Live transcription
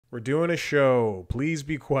We're doing a show. Please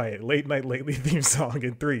be quiet. Late Night Lately theme song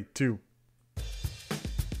in 3, 2.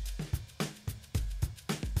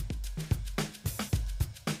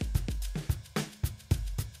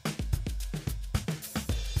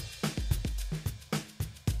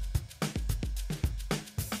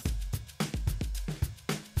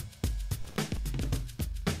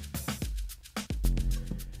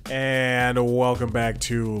 And welcome back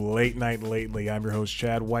to Late Night Lately. I'm your host,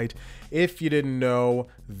 Chad White. If you didn't know,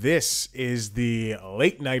 this is the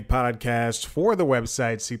late night podcast for the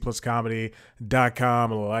website,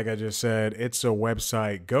 cpluscomedy.com. Like I just said, it's a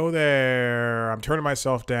website. Go there. I'm turning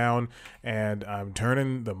myself down, and I'm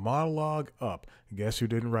turning the monologue up. Guess who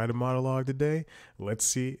didn't write a monologue today? Let's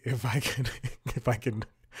see if I can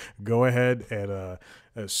go ahead and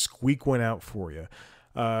squeak one out for you.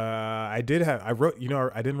 I didn't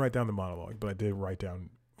write down the monologue, but I did write down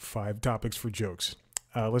 5 topics for jokes.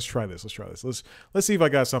 Let's try this. Let's see if I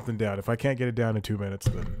got something down. If I can't get it down in 2 minutes,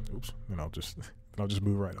 then I'll just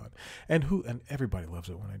move right on. And everybody loves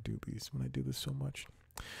it when I do this so much.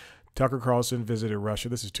 Tucker Carlson visited Russia.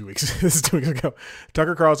 This is 2 weeks. This is 2 weeks ago.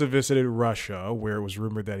 Tucker Carlson visited Russia, where it was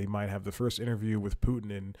rumored that he might have the first interview with Putin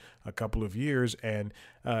in a couple of years, and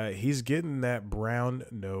he's getting that brown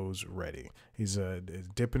nose ready. He's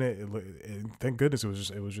dipping it. And thank goodness it was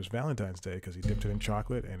just Valentine's Day, because he dipped it in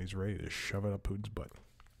chocolate, and he's ready to shove it up Putin's butt.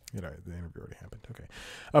 The interview already happened. Okay.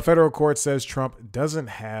 A federal court says Trump doesn't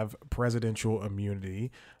have presidential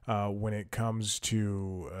immunity when it comes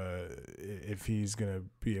to if he's going to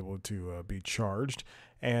be able to be charged.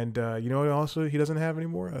 And, also he doesn't have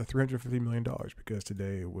anymore? $350 million, because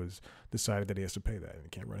today it was decided that he has to pay that, and he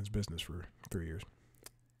can't run his business for 3 years.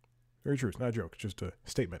 Very true. It's not a joke. It's just a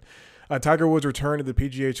statement. Tiger Woods returned to the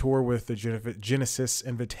PGA Tour with the Genesis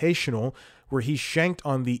Invitational, where he shanked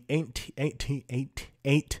on the 18th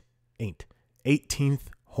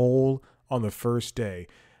hole on the first day.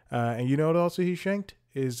 And you know what also he shanked?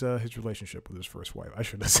 Is his relationship with his first wife. I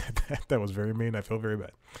shouldn't have said that. That was very mean. I feel very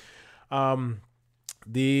bad.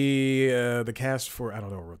 The cast for, I don't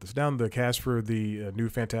know who wrote this down, the cast for the new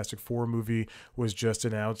Fantastic Four movie was just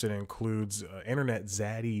announced. It includes internet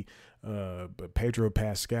zaddy Pedro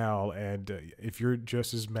Pascal, and if you're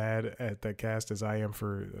just as mad at that cast as I am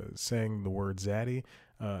for saying the word zaddy,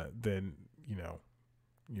 then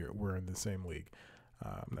we're in the same league.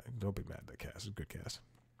 Don't be mad at that cast. It's a good cast.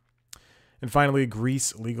 And finally,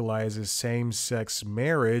 Greece legalizes same-sex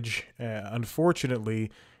marriage. Unfortunately,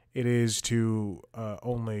 it is to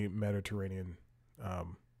only Mediterranean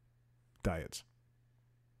diets.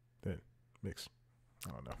 That makes,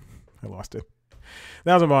 I don't know. I lost it.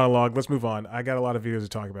 That was a monologue. Let's move on. I got a lot of videos to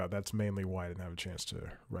talk about. That's mainly why I didn't have a chance to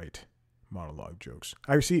write monologue jokes.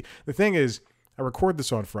 The thing is, I record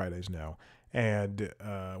this on Fridays now, and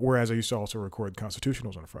whereas I used to also record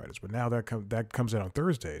Constitutionals on Fridays, but now that comes out on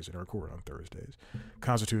Thursdays, and I record on Thursdays.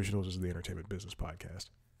 Constitutionals is the entertainment business podcast.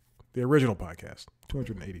 The original podcast,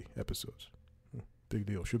 280 episodes. Big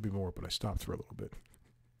deal. Should be more, but I stopped for a little bit.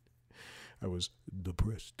 I was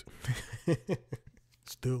depressed.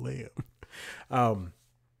 Still am.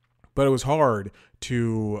 But it was hard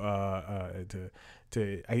to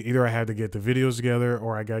either I had to get the videos together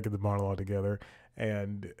or I got to get the monologue together,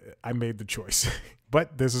 and I made the choice.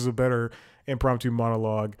 But this is a better impromptu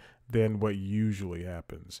monologue than what usually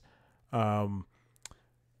happens.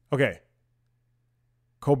 Okay.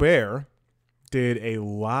 Colbert did a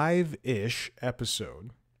live-ish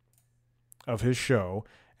episode of his show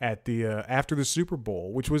at the after the Super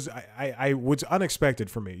Bowl, which was was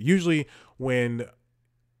unexpected for me. Usually when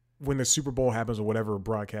the Super Bowl happens on whatever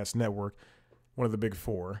broadcast network, one of the big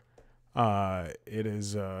four, it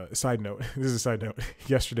is side note. This is a side note.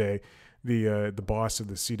 Yesterday, the boss of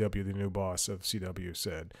the CW, the new boss of CW,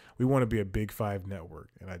 said, "We want to be a Big Five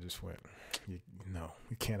network," and I just went, "No,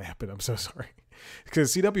 it can't happen. I'm so sorry."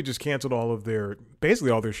 Because CW just canceled basically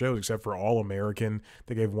all their shows except for All American.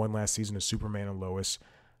 They gave one last season to Superman and Lois.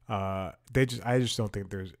 I just don't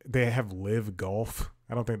think they have Live Golf.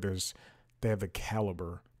 I don't think they have the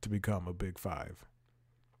caliber to become a Big Five,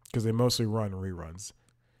 because they mostly run reruns.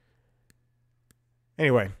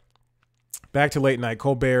 Anyway, back to late night.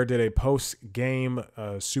 Colbert did a post-game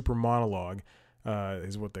super monologue,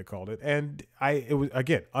 is what they called it. And it was,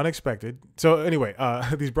 again, unexpected. So anyway,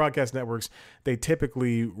 these broadcast networks, they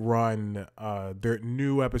typically run their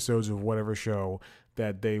new episodes of whatever show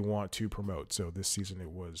that they want to promote. So this season it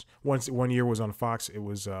was, one year was on Fox, it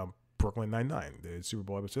was Brooklyn Nine-Nine, the Super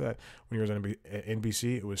Bowl episode of that. When he was on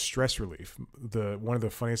NBC, it was Stress Relief, one of the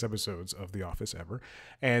funniest episodes of The Office ever.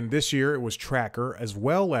 And this year it was Tracker, as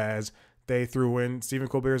well as they threw in Stephen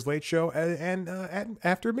Colbert's Late Show and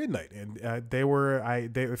After Midnight, and they were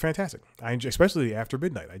fantastic. Especially After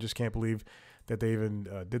Midnight. I just can't believe that they even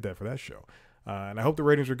did that for that show. And I hope the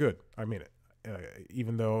ratings are good. I mean it.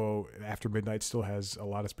 Even though After Midnight still has a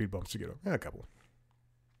lot of speed bumps to get over. A couple.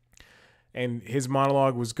 And his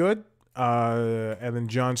monologue was good. And then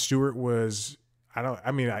Jon Stewart was,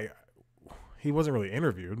 he wasn't really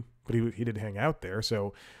interviewed, but he did hang out there.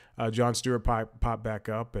 So Jon Stewart popped back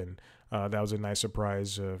up, and that was a nice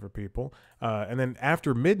surprise for people. And then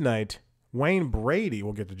After Midnight, Wayne Brady,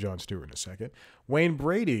 we'll get to Jon Stewart in a second. Wayne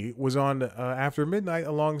Brady was on After Midnight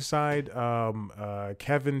alongside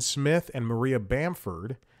Kevin Smith and Maria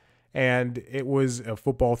Bamford. And it was a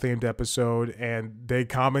football-themed episode, and they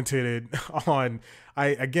commented on,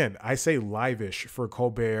 I say live-ish for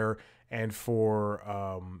Colbert and for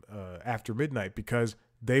After Midnight because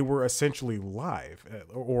they were essentially live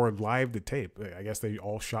or live to tape. I guess they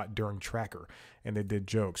all shot during Tracker, and they did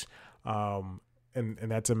jokes. And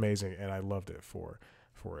that's amazing, and I loved it for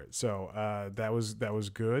it. So that was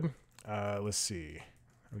good. Let's see.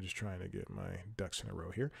 I'm just trying to get my ducks in a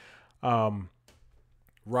row here.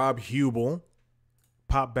 Rob Hubel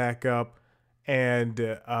popped back up, and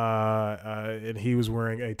he was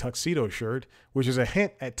wearing a tuxedo shirt, which is a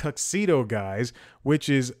hint at Tuxedo Guys, which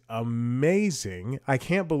is amazing. I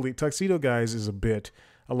can't believe Tuxedo Guys is a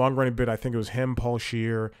long-running bit. I think it was him, Paul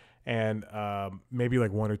Scheer, and maybe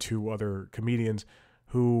like one or two other comedians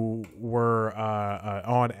who were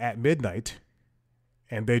on at midnight,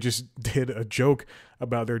 and they just did a joke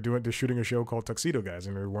about they're shooting a show called Tuxedo Guys,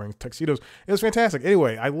 and they're wearing tuxedos. It was fantastic.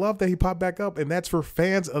 Anyway, I love that he popped back up, and that's for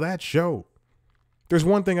fans of that show. There's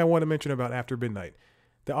one thing I want to mention about After Midnight.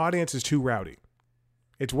 The audience is too rowdy.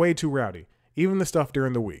 It's way too rowdy. Even the stuff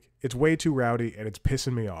during the week. It's way too rowdy, and it's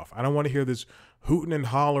pissing me off. I don't want to hear this hooting and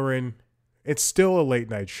hollering. It's still a late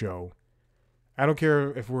night show. I don't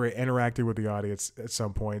care if we're interacting with the audience at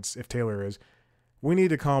some points, if Taylor is. We need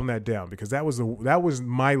to calm that down, because that was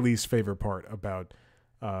my least favorite part about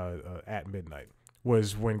At Midnight,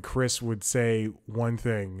 was when Chris would say one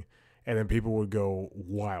thing and then people would go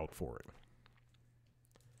wild for it.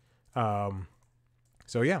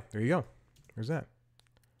 So yeah, there you go. There's that.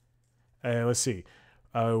 Let's see.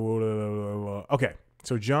 Okay,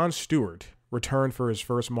 so Jon Stewart returned for his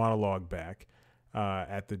first monologue back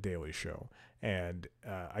at the Daily Show, and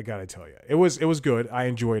I gotta tell you, it was good. I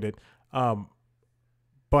enjoyed it.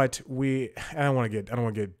 But I don't want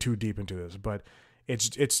to get too deep into this, but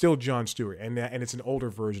it's still Jon Stewart, and it's an older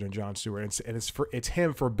version of Jon Stewart, and it's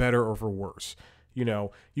him for better or for worse. You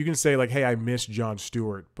know, you can say like, hey, I miss Jon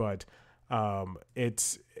Stewart, but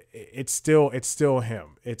it's still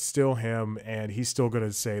him. It's still him, and he's still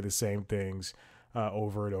gonna say the same things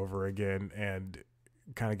over and over again, and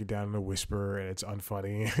kind of get down in a whisper, and it's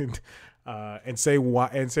unfunny, and say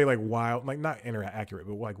like wild, like not inaccurate,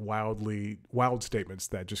 but like wild statements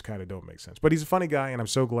that just kind of don't make sense. But he's a funny guy, and I'm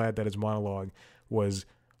so glad that his monologue was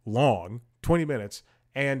long, 20 minutes,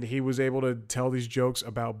 and he was able to tell these jokes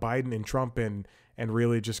about Biden and Trump and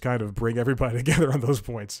really just kind of bring everybody together on those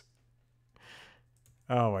points.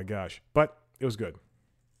 Oh my gosh. But it was good.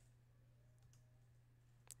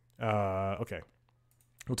 Okay.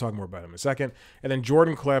 We'll talk more about him in a second. And then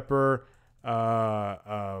Jordan Klepper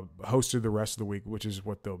hosted the rest of the week, which is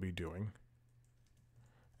what they'll be doing.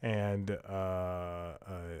 And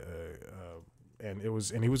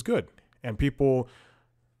he was good. And people,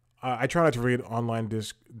 I try not to read online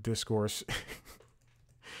discourse,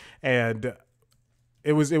 and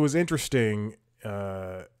it was interesting.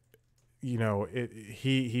 You know,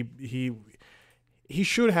 he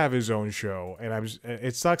should have his own show, and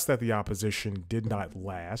it sucks that the opposition did not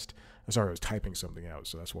last. I'm sorry, I was typing something out,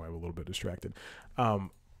 so that's why I'm a little bit distracted.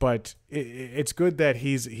 But it's good that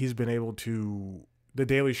he's been able to. The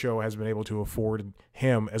Daily Show has been able to afford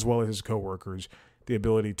him, as well as his coworkers, the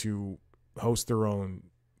ability to host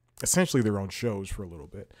essentially their own shows for a little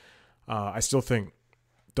bit. I still think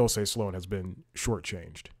Dulce Sloan has been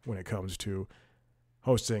shortchanged when it comes to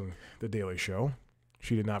hosting the Daily Show.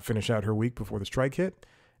 She did not finish out her week before the strikes hit,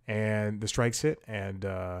 and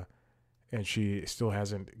she still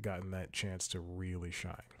hasn't gotten that chance to really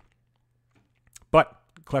shine. But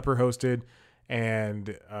Klepper hosted,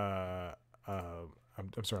 and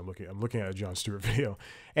I'm sorry, I'm looking at a Jon Stewart video,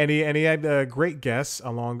 and he had great guests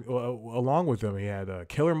along with him. He had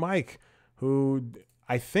Killer Mike, who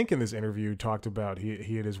I think in this interview talked about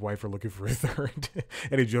he and his wife are looking for a third,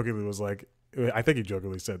 and he jokingly was like, I think he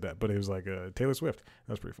jokingly said that, but it was like Taylor Swift.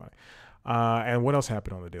 That was pretty funny. And what else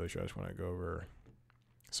happened on the Daily Show? I just want to go over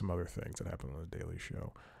some other things that happened on the Daily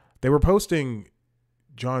Show. They were posting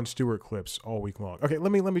Jon Stewart clips all week long. Okay,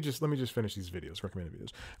 let me just finish these videos, recommended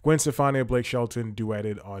videos. Gwen Stefani and Blake Shelton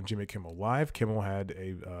duetted on Jimmy Kimmel Live. Kimmel had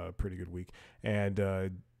a pretty good week, and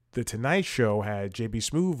the Tonight Show had JB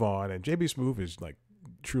Smoove on, and JB Smoove is like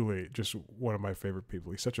truly just one of my favorite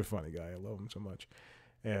people. He's such a funny guy. I love him so much,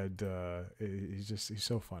 and he's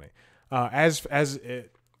so funny. I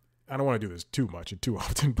don't want to do this too much and too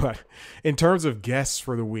often, but in terms of guests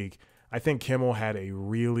for the week, I think Kimmel had a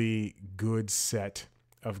really good set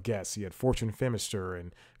of guests. He had Fortune Feimster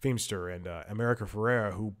and America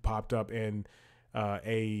Ferrera, who popped up in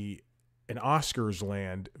an Oscars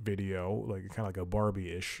Land video, like kind of like a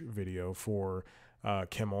Barbie-ish video for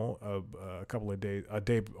Kimmel a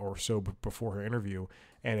day or so before her interview,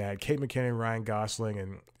 and it had Kate McKinnon, Ryan Gosling,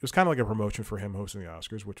 and it was kind of like a promotion for him hosting the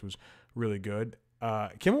Oscars, which was really good.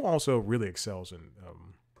 Kimmel also really excels in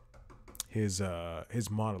his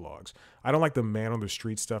monologues. I don't like the man on the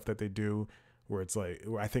street stuff that they do, where it's like,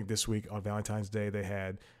 I think this week on Valentine's Day they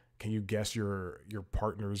had, can you guess your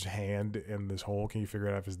partner's hand in this hole? Can you figure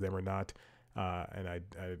out if it's them or not? And I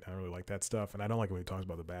don't really like that stuff, and I don't like when he talks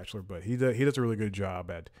about The Bachelor, but he does a really good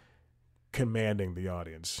job at commanding the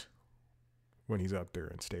audience when he's out there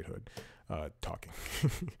in statehood talking.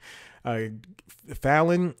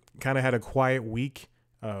 Fallon kind of had a quiet week.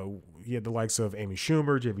 He had the likes of Amy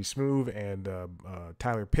Schumer, JB Smoove, and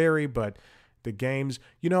Tyler Perry, but the games,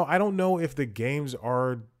 I don't know if the games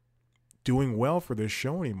are doing well for this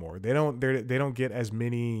show anymore. They don't get as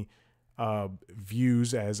many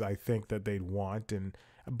views as I think that they'd want,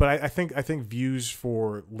 but I think views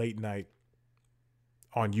for late night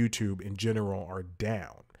on YouTube in general are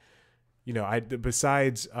down.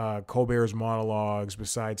 Besides Colbert's monologues,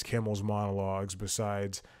 besides Kimmel's monologues,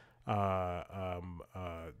 besides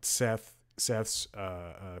Seth's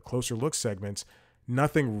closer look segments,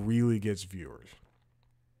 nothing really gets viewers.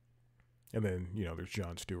 And then there's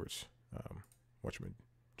Jon Stewart's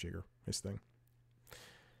whatchamajigger, his thing.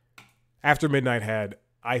 After Midnight had,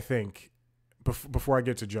 I think, before I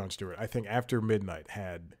get to Jon Stewart, I think After Midnight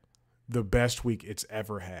had the best week it's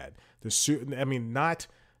ever had.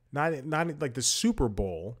 Not like the Super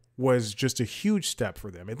Bowl was just a huge step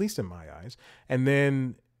for them, at least in my eyes. And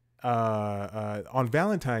then on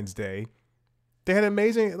Valentine's Day, they had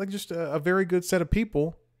amazing, like just a very good set of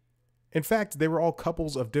people. In fact, they were all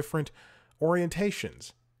couples of different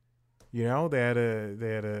orientations. They had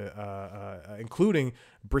including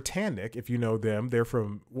Britannic, if you know them.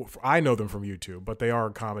 I know them from YouTube, but they are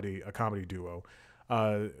a comedy duo.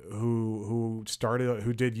 Who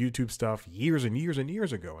did YouTube stuff years and years and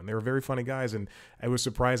years ago, and they were very funny guys, and it was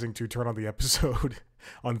surprising to turn on the episode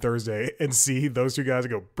on Thursday and see those two guys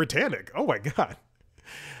and go, Britannic, oh my god.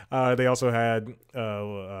 They also had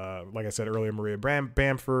like I said earlier, Maria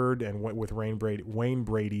Bamford, and went with Wayne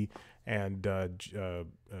Brady and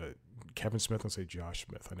Kevin Smith. Let's say Josh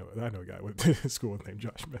Smith. I know a guy went to school named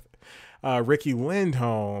Josh Smith. Ricky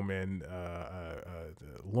Lindholm and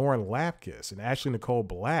Lauren Lapkus and Ashley Nicole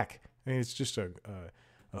Black. I mean, it's just a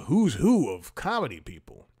who's who of comedy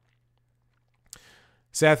people.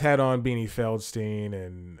 Seth had on Beanie Feldstein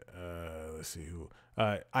and let's see who.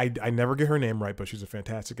 I never get her name right, but she's a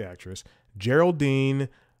fantastic actress. Geraldine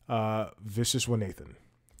Viswanathan.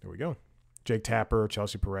 There we go. Jake Tapper,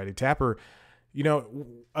 Chelsea Peretti. Tapper,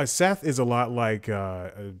 Seth is a lot like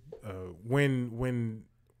when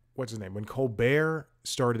what's his name? When Colbert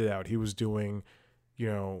started out, he was doing,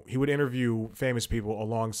 he would interview famous people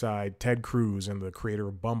alongside Ted Cruz and the creator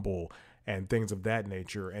of Bumble and things of that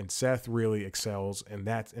nature. And Seth really excels in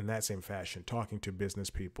that same fashion, talking to business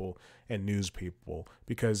people and news people,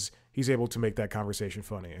 because he's able to make that conversation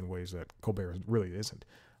funny in ways that Colbert really isn't.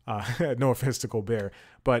 No offense to Colbert,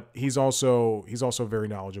 but he's also very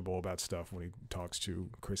knowledgeable about stuff when he talks to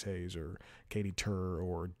Chris Hayes or Katie Tur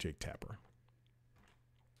or Jake Tapper.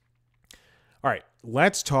 All right,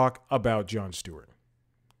 let's talk about Jon Stewart.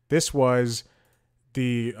 This was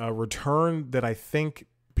the return that I think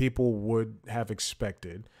people would have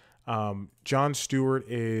expected. Jon Stewart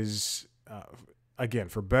is again,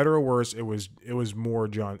 for better or worse, it was more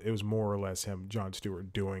or less him, Jon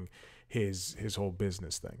Stewart, doing his whole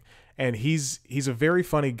business thing. And he's a very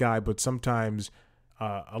funny guy, but sometimes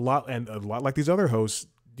a lot like these other hosts,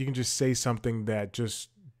 you can just say something that just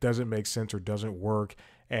doesn't make sense or doesn't work,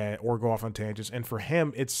 or go off on tangents. And for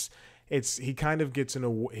him, he kind of gets in a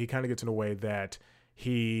way that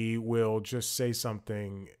he will just say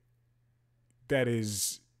something that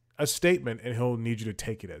is a statement, and he'll need you to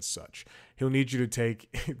take it as such. He'll need you to take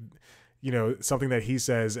something that he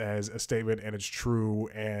says as a statement and it's true,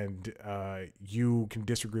 and you can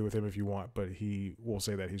disagree with him if you want, but he will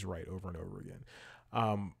say that he's right over and over again.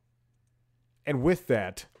 And with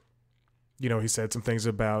that, he said some things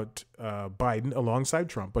about Biden alongside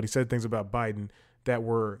Trump, but he said things about Biden that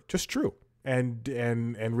were just true and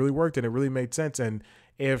really worked, and it really made sense. And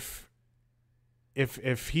if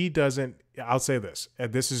he doesn't, I'll say this,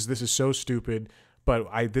 and this is so stupid, but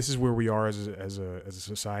this is where we are as a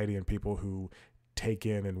society, and people who take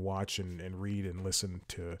in and watch and read and listen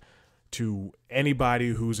to anybody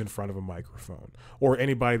who's in front of a microphone, or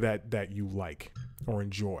anybody that you like or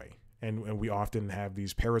enjoy. And we often have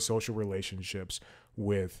these parasocial relationships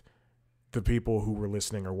with the people who we're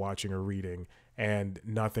listening or watching or reading, and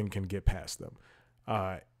nothing can get past them.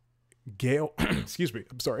 Gail, excuse me,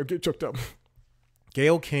 I'm sorry, I'm getting choked up.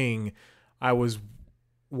 Gail King, I was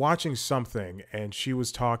watching something, and she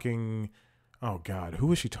was talking, oh God, who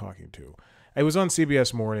was she talking to? It was on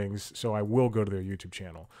CBS Mornings, so I will go to their YouTube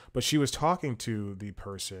channel. But she was talking to the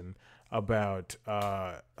person about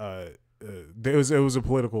it was a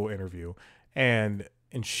political interview, and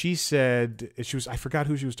she said, I forgot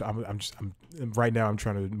who she was talking. I'm right now I'm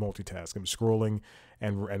trying to multitask. I'm scrolling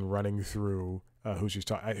and running through who she's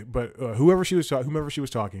talking. But whomever she was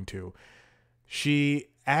talking to, she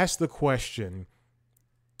asked the question,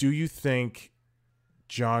 do you think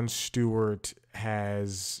Jon Stewart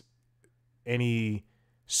has any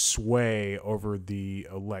sway over the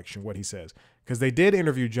election, what he says? Because they did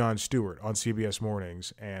interview Jon Stewart on CBS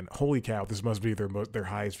Mornings, and holy cow, this must be their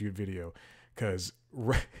highest viewed video, because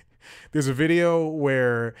there's a video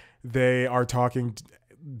where they are talking,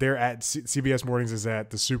 they're at CBS Mornings is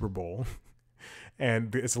at the Super Bowl,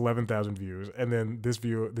 and it's 11,000 views, and then this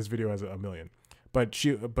video has 1 million. But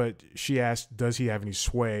she asked, does he have any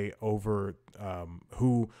sway over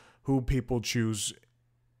who people choose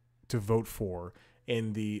to vote for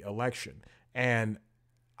in the election? And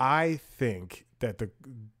I think that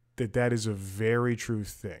that is a very true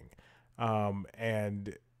thing,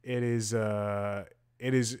 and he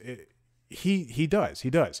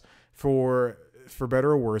does for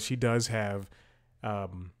better or worse. He does have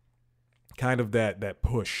kind of that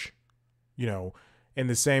push, in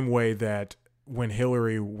the same way that when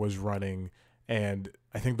Hillary was running, and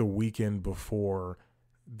I think the weekend before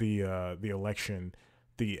the election,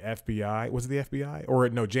 the FBI, was it the FBI? Or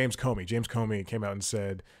no, James Comey came out and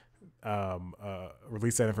said,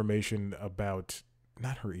 released that information about,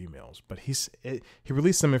 not her emails, but he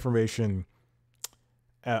released some information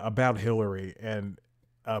about Hillary, and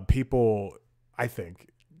people, I think,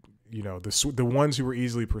 the ones who were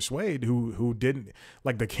easily persuaded, who didn't,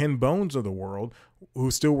 like the Ken Bones of the world,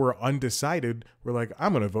 who still were undecided, were like,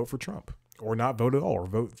 I'm going to vote for Trump, or not vote at all, or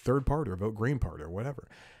vote third party, or vote Green Party, or whatever.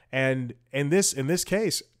 And in this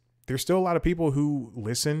case, there's still a lot of people who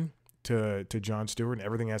listen to Jon Stewart and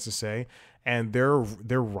everything he has to say, and they're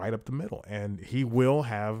right up the middle, and he will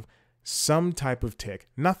have some type of tick.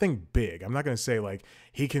 Nothing big. I'm not going to say like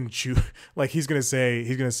he can choose, like he's going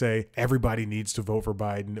to say everybody needs to vote for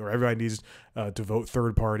Biden, or everybody needs to vote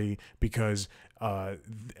third party because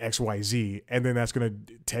XYZ, and then that's going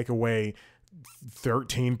to take away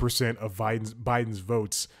 13% of Biden's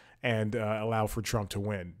votes and allow for Trump to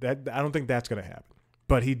win. That, I don't think that's going to happen.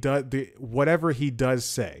 But he does, whatever he does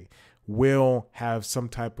say will have some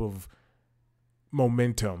type of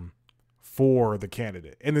momentum for the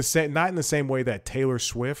candidate. Not in the same way that Taylor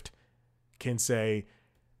Swift can say,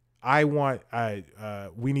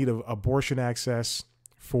 we need abortion access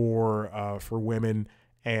for women,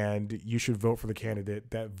 and you should vote for the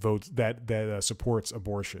candidate that supports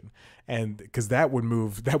abortion. And because that would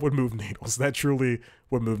move needles. That truly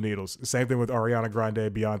would move needles. Same thing with Ariana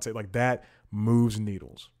Grande, Beyonce, like that moves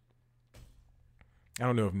needles. I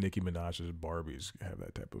don't know if Nicki Minaj's Barbies have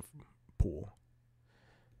that type of pull.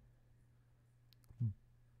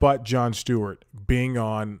 But Jon Stewart being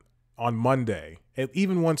on Monday,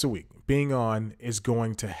 even once a week, being on is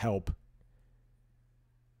going to help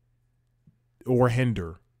or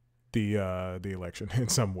hinder the election in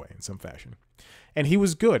some way, in some fashion. And he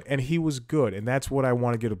was good, and that's what I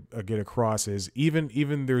want to get across. Is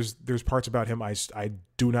even there's parts about him I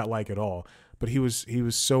do not like at all, but he was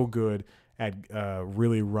so good at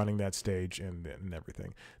really running that stage and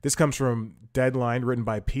everything. This comes from Deadline, written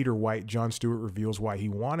by Peter White. Jon Stewart reveals why he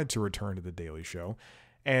wanted to return to The Daily Show.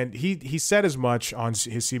 And he said as much on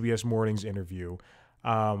his CBS Mornings interview,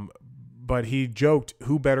 but he joked,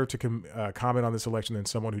 who better to comment on this election than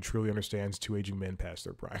someone who truly understands two aging men past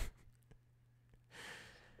their prime.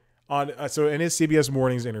 So in his CBS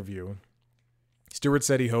Mornings interview, Stewart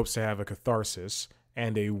said he hopes to have a catharsis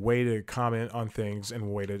and a way to comment on things and a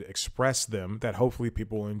way to express them that hopefully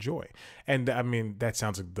people will enjoy. And I mean, that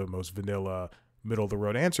sounds like the most vanilla, middle of the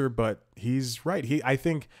road answer, but he's right. I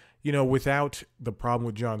think, without the problem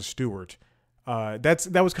with Jon Stewart,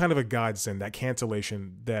 that was kind of a godsend, that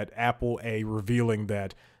cancellation, that Apple revealing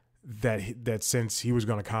that since he was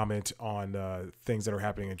going to comment on things that are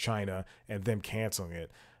happening in China and them canceling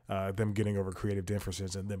it, them getting over creative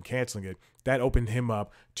differences and them canceling it, that opened him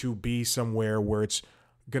up to be somewhere where it's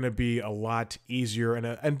going to be a lot easier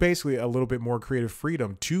and basically a little bit more creative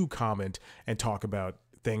freedom to comment and talk about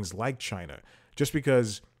things like China. Just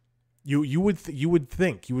because you would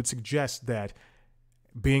suggest that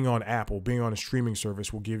being on Apple, being on a streaming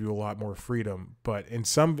service will give you a lot more freedom, but in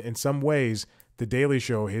some ways, The Daily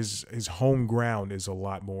Show, his home ground is a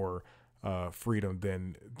lot more freedom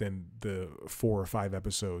than the 4 or 5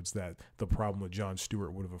 episodes that The Problem with Jon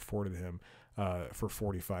Stewart would have afforded him for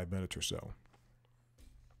 45 minutes or so.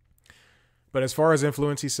 But as far as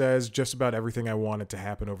influence, he says, just about everything I wanted to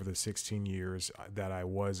happen over the 16 years that I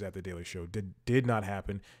was at The Daily Show did not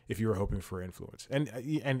happen if you were hoping for influence.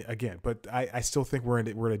 And again, but I still think we're at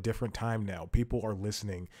a different time now. People are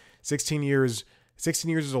listening. 16 years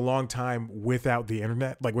is a long time without the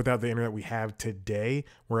internet, like without the internet we have today,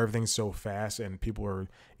 where everything's so fast and people are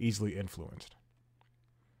easily influenced.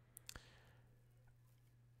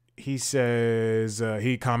 He says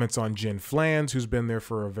he comments on Jen Flans, who's been there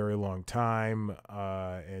for a very long time,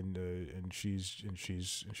 and she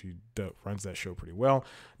runs that show pretty well.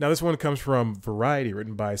 Now this one comes from Variety,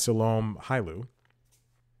 written by Salome Hailu.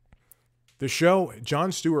 The show,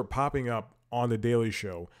 Jon Stewart popping up on The Daily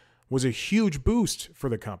Show, was a huge boost for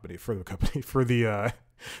the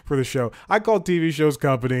show. I call TV shows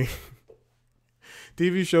company.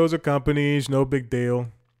 TV shows are companies, no big deal.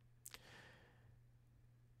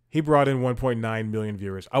 He brought in 1.9 million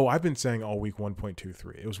viewers. Oh, I've been saying all week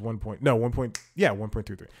 1.23. It was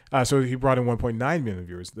 1.23. So he brought in 1.9 million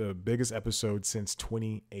viewers, the biggest episode since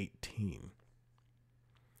 2018.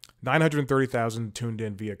 930,000 tuned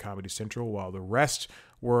in via Comedy Central, while the rest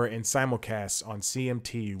were in simulcasts on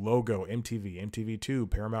CMT, Logo, MTV,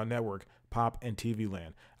 MTV2, Paramount Network, Pop, and TV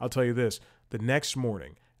Land. I'll tell you this, the next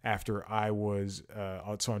morning after I was,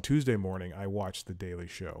 so on Tuesday morning, I watched The Daily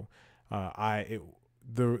Show.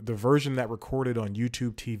 The version that recorded on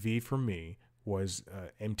YouTube TV for me was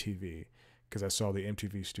MTV, because I saw the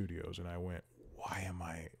MTV studios and I went, why am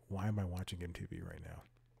I watching MTV right now?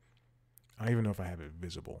 I don't even know if I have it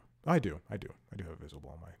visible. I do have it visible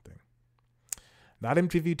on my thing. Not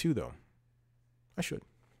MTV2 though. I should.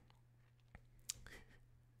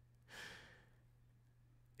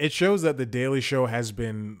 It shows that The Daily Show has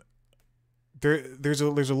been There's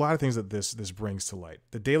a lot of things that this brings to light.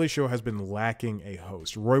 The Daily Show has been lacking a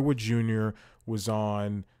host. Roy Wood Jr. was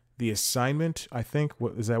on The Assignment, I think.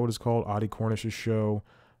 What is that? What it's called? Audie Cornish's show.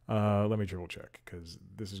 Let me triple check because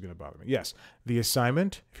this is going to bother me. Yes, The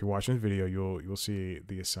Assignment. If you're watching the video, you'll see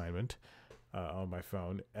The Assignment on my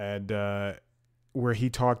phone, and where he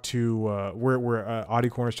talked to where Audie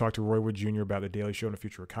Cornish talked to Roy Wood Jr. about The Daily Show and the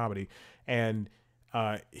future of comedy, and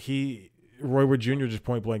Roy Wood Jr. just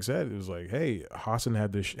point blank said, it was like, hey, Hassan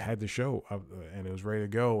had the show and it was ready to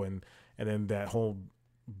go, and then that whole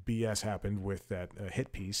BS happened with that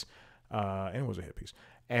hit piece, and it was a hit piece,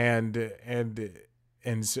 and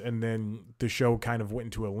then the show kind of went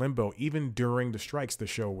into a limbo. Even during the strikes, the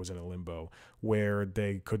show was in a limbo where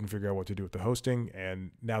they couldn't figure out what to do with the hosting, and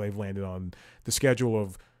now they've landed on the schedule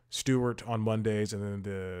of Stewart on Mondays and then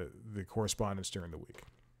the correspondence during the week.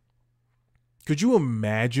 Could you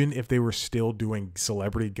imagine if they were still doing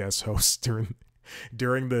celebrity guest hosts during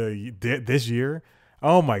this year?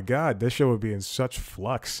 Oh my God, this show would be in such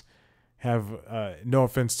flux. Have no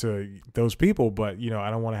offense to those people, but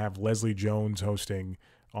I don't want to have Leslie Jones hosting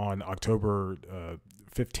on October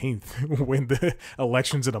 15th when the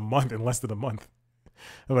election's in less than a month.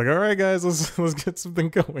 I'm like, all right, guys, let's get something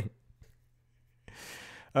going.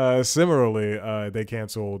 Similarly, they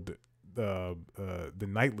canceled the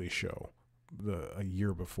nightly show a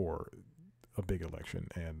year before a big election,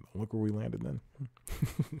 and look where we landed then.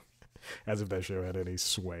 As if that show had any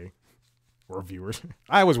sway or viewers.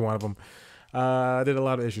 I was one of them. I did a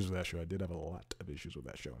lot of issues with that show. I did have a lot of issues with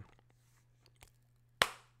that show.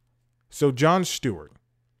 So Jon Stewart,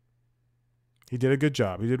 he did a good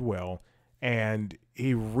job. He did well, and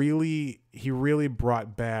he really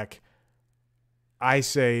brought back, I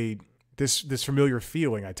say, this familiar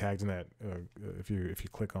feeling. I tagged in that. If you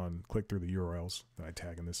click through the URLs that I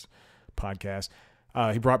tag in this podcast,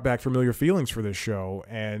 he brought back familiar feelings for this show,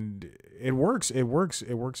 and it works.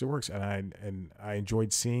 And I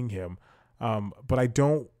enjoyed seeing him. But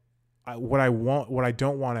what I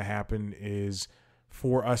don't want to happen is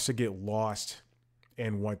for us to get lost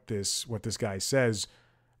in what this guy says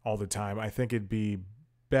all the time. I think it'd be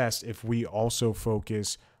best if we also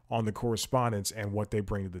focus on the correspondence and what they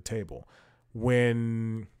bring to the table.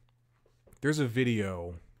 when there's a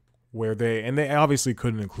video where they obviously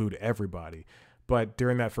couldn't include everybody, but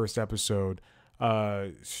during that first episode,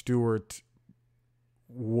 Stewart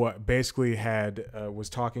was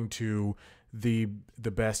talking to the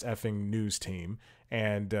best effing news team,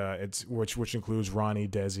 and it's which includes Ronnie,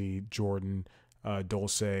 Desi, Jordan,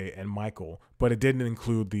 Dulce, and Michael, but it didn't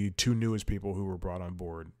include the two newest people who were brought on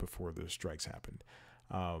board before the strikes happened,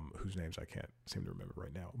 whose names I can't seem to remember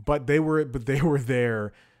right now. But they were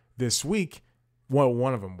there this week. Well,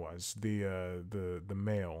 one of them was the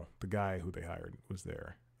male, the guy who they hired was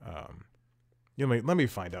there. Let me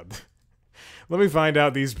find out. Let me find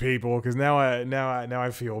out these people, because now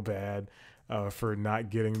I feel bad for not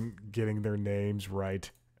getting their names right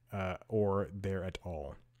or there at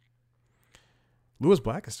all. Lewis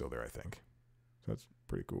Black is still there, I think. So that's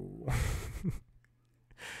pretty cool.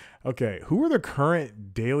 Okay, who are the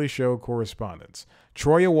current Daily Show correspondents?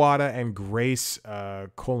 Troy Iwata and Grace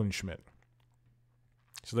Kohlenschmidt.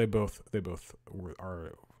 So they both were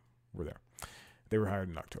there. They were hired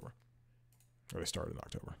in October, or they started in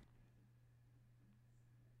October.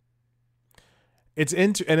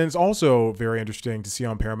 And it's also very interesting to see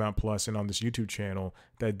on Paramount Plus and on this YouTube channel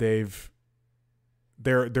that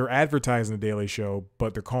they're advertising the Daily Show,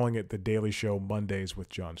 but they're calling it the Daily Show Mondays with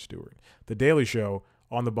Jon Stewart. The Daily Show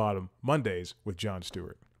on the bottom, Mondays with Jon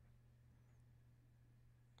Stewart.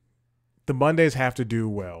 The Mondays have to do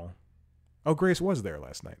well. Oh, Grace was there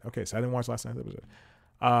last night. Okay, so I didn't watch last night's episode.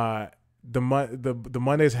 The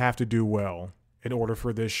Mondays have to do well in order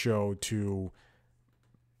for this show to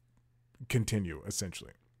continue,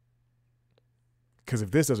 essentially. Because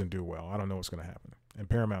if this doesn't do well, I don't know what's going to happen. And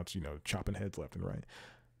Paramount's, chopping heads left and right.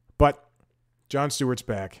 But Jon Stewart's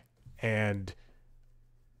back, and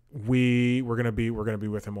we're gonna be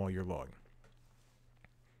with him all year long.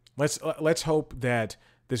 Let's hope that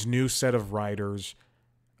this new set of writers,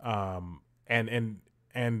 and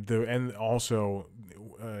also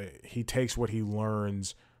he takes what he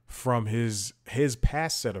learns from his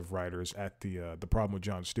past set of writers at the Problem with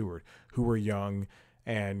Jon Stewart, who were young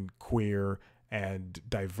and queer and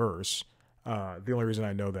diverse. The only reason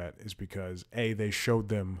I know that is because A, they showed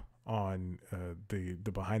them on the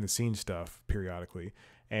behind the scenes stuff periodically,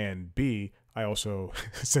 and B, I also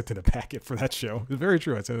sent in a packet for that show. It's very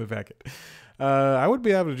true. I sent in a packet. I wouldn't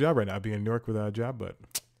be having a job right now. I'd be in New York without a job, but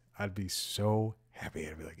I'd be so happy.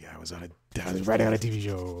 I'd be like, yeah, I was writing on a TV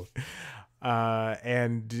show.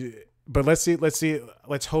 But let's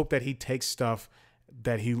hope that he takes stuff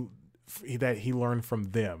that he learned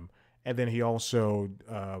from them, and then he also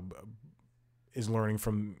is learning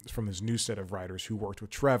from this new set of writers who worked with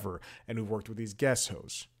Trevor and who worked with these guest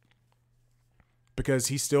hosts, because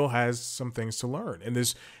he still has some things to learn in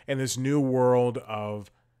this new world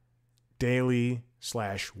of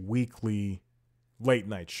daily/weekly late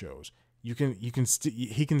night shows. He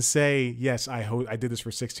can say, yes, I did this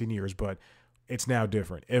for 16 years, but it's now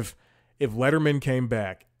different. If Letterman came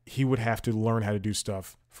back, he would have to learn how to do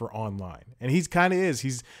stuff for online. And he's kind of is.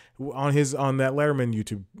 He's on that Letterman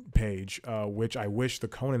YouTube page, which I wish the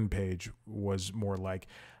Conan page was more like.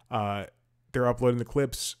 They're uploading the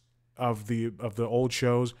clips of the old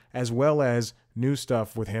shows, as well as new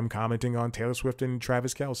stuff with him commenting on Taylor Swift and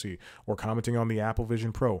Travis Kelce, or commenting on the Apple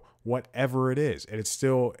Vision Pro, whatever it is. And he's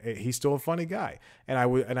still a funny guy.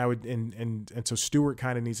 And so Stewart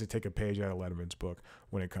kind of needs to take a page out of Letterman's book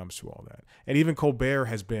when it comes to all that. And even Colbert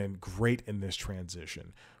has been great in this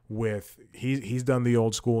transition. He's done the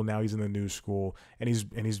old school, now he's in the new school, and he's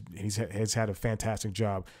had a fantastic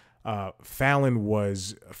job. Fallon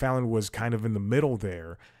was kind of in the middle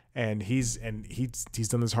there. And he's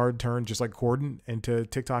done this hard turn, just like Corden, into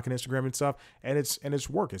TikTok and Instagram and stuff, and it's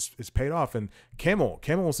worked. It's paid off. And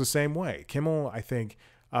Kimmel's the same way. Kimmel, I think,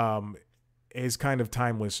 is kind of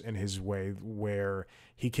timeless in his way, where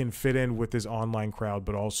he can fit in with his online crowd,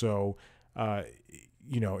 but also,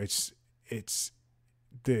 it's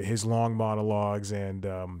his long monologues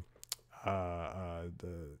and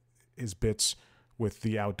his bits with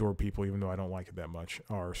the outdoor people, even though I don't like it that much,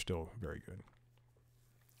 are still very good.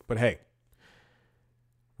 But hey,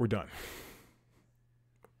 we're done.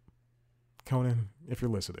 Conan, if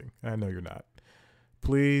you're listening, I know you're not,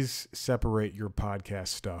 please separate your podcast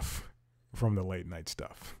stuff from the late night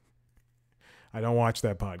stuff. I don't watch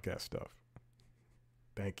that podcast stuff.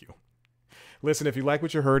 Thank you. Listen, if you like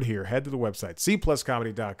what you heard here, head to the website,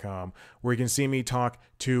 cpluscomedy.com, where you can see me talk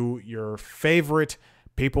to your favorite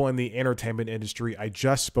people in the entertainment industry. I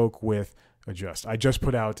just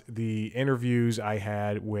put out the interviews I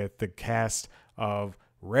had with the cast of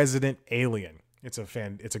Resident Alien. It's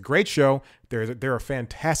a great show. They're a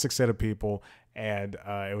fantastic set of people, and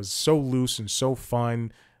it was so loose and so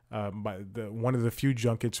fun. One of the few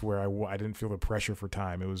junkets where I didn't feel the pressure for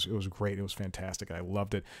time. It was great. It was fantastic. I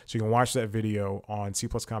loved it. So you can watch that video on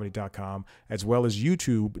cpluscomedy.com as well as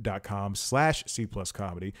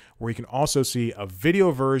youtube.com/cpluscomedy, where you can also see a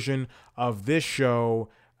video version of this show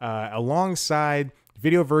alongside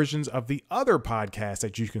video versions of the other podcasts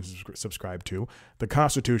that you can subscribe to. The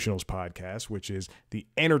Constitutionals podcast, which is the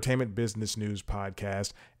entertainment business news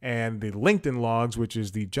podcast, and the LinkedIn Logs, which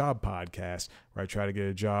is the job podcast, where I try to get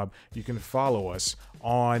a job. You can follow us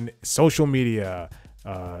on social media,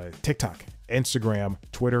 TikTok, Instagram,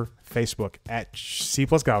 Twitter, Facebook, at C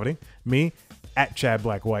Plus Comedy, me, at Chad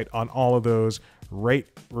Black White, on all of those. Rate,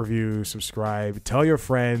 review, subscribe, tell your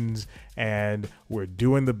friends, and we're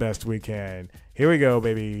doing the best we can. Here we go,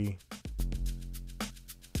 baby.